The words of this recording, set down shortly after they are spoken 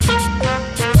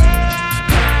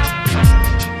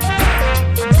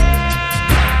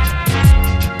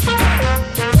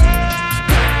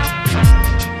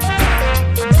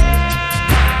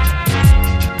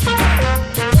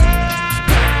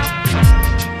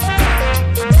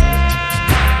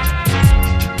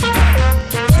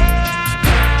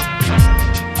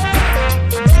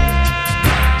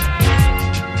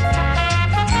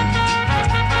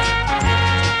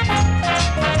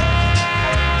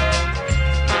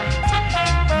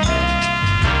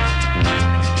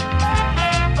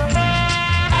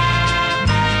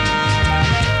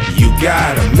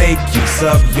gotta make use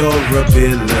of your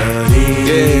ability.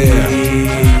 Yeah.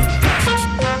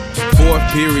 Fourth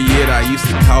period, I used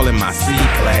to call it my C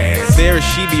class. Sarah,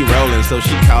 she be rolling, so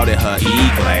she called it her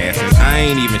E-class. And I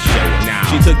ain't even showing.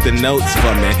 She took the notes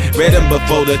for me, read them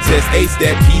before the test, aced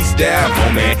that P-style,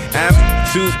 oh man. I'm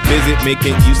too busy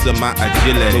making use of my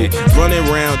agility, running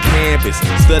around campus,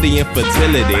 studying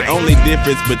fertility. Only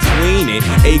difference between it,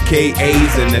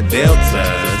 AKAs and the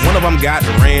deltas, one of them got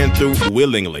ran through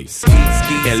willingly.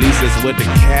 At least that's what the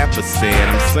Kappa said.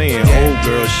 I'm saying, old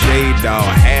girl shaved all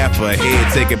half her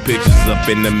head, taking pictures up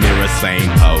in the mirror, same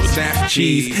pose.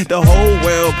 Cheese, the whole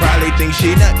world probably thinks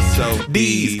she nuts. So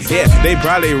D's, yeah, they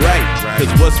probably right. Cause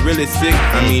what's really sick,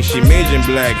 I mean, she majored in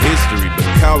black history, but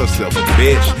call herself a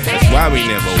bitch. That's why we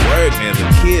never work, never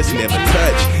kiss, never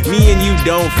touch. Me and you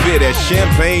don't fit as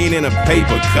champagne in a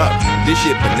paper cup. This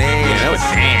shit bananas.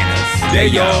 There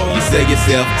yo, you sell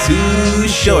yourself too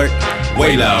short.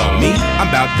 Way low, me, I'm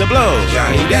about to blow.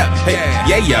 Johnny Depp, hey,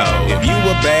 yeah yo. If you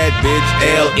a bad bitch,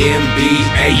 LMB,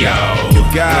 hey yo. You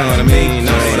gotta make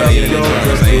use of your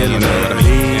ability.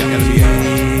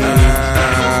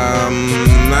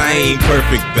 I ain't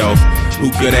perfect though. Who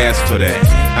could ask for that?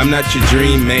 I'm not your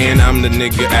dream man, I'm the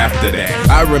nigga after that.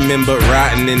 I remember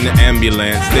riding in the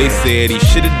ambulance. They said he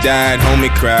should've died, homie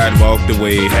cried, walked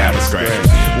away, half a scratch.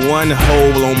 One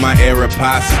hole on my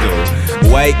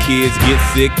Aeropostale. White kids get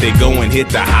sick, they go and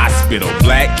hit the hospital.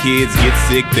 Black kids get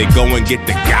sick, they go and get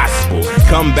the gospel.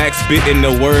 Come back spitting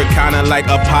the word kinda like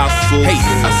apostles. Hey,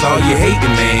 I saw you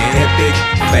hating, man. Epic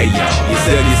fail. You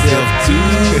sell yourself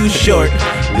too short.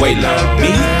 Way low,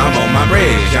 me, I'm on my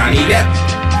bread. Johnny Depp,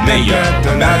 mayor,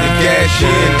 I'm about to cash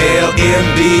in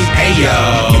LMB, ayo.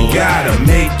 You gotta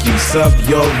make use of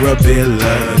your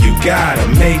ability. You gotta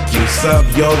make use of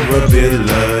your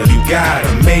ability. You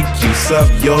gotta make use of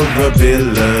your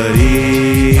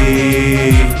ability.